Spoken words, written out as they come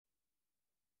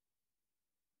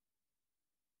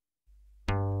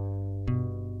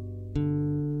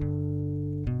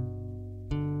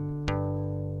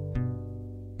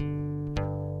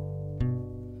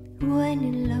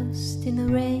lost in the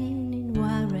rain in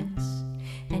Juarez,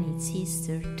 and it's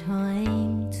Easter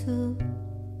time too.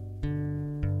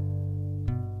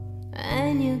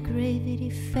 And your gravity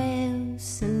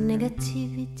fails and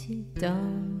negativity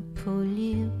don't pull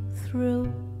you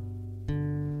through.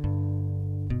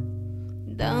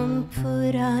 Don't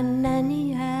put on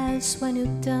any else when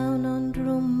you're down on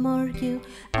Drummorgue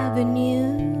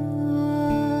Avenue.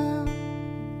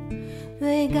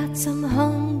 They got some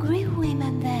hungry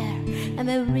women there, and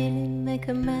they really make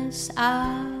a mess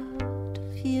out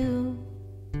of you.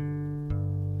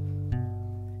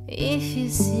 If you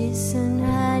see some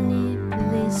honey,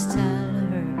 please tell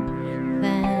her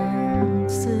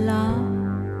thanks a lot.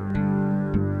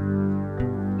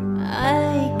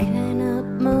 I cannot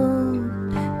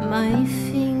move, my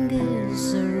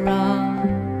fingers are raw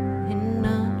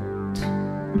enough.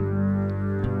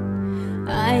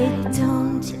 I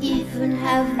don't even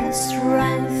have the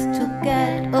strength to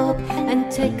get up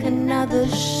and take another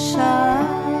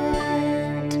shot.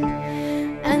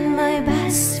 And my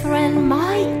best friend,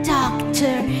 my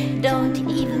doctor, don't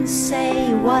even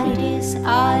say what it is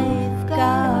I've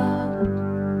got.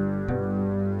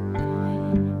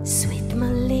 Sweet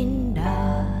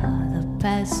Melinda, the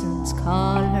peasants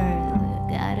call her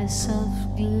the goddess of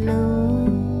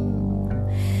gloom.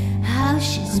 How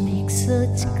she speaks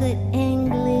such good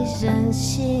English, and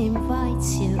she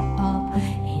invites you up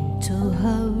into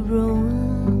her room.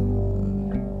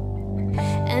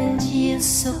 And you're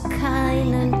so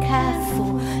kind and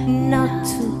careful not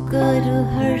to go to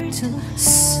her too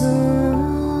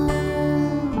soon.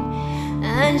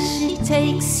 And she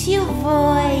takes your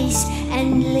voice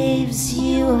and leaves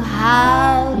you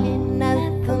howling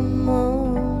at the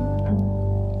moon.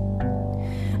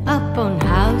 Up on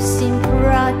housing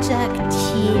project,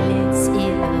 healing's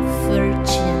either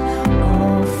virgin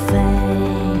or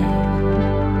fame.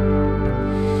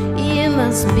 You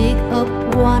must pick up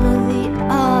one or the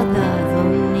other,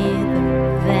 though neither of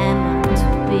them ought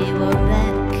to be what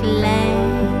they claim.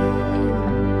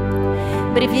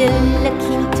 But if you're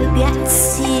looking to get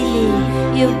silly,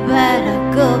 you better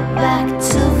go back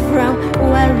to from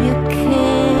where you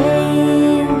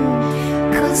came.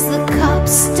 'Cause the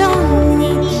cops don't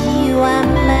need you, and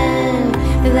men,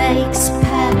 they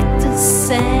expect the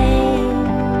same.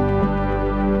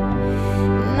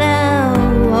 Now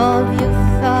all the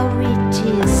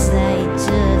authorities, they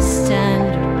just stand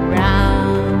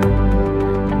around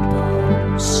and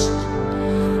boast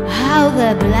how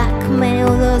they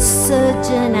blackmail the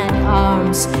surgeon at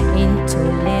arms into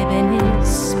leaving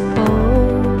his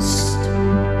post.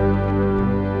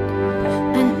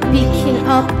 And picking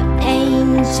up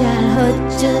angel who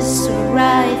just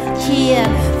arrived here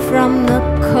from the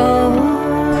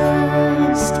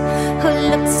coast, who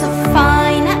looked so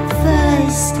fine at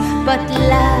first, but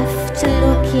left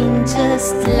looking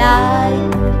just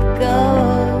like a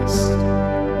ghost.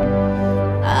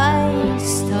 I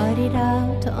started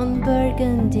out on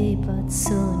burgundy, but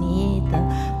soon eat the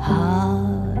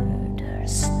harder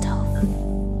stuff.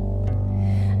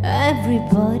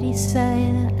 Everybody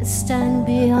said I'd stand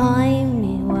behind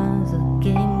me when the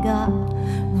game got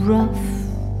rough.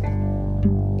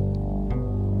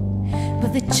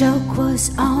 But the joke was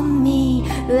on me,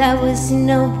 there was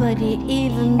nobody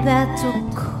even there to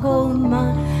call my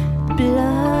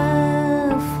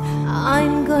bluff.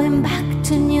 I'm going back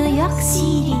to New York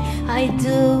City, I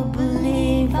do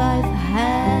believe I've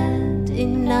had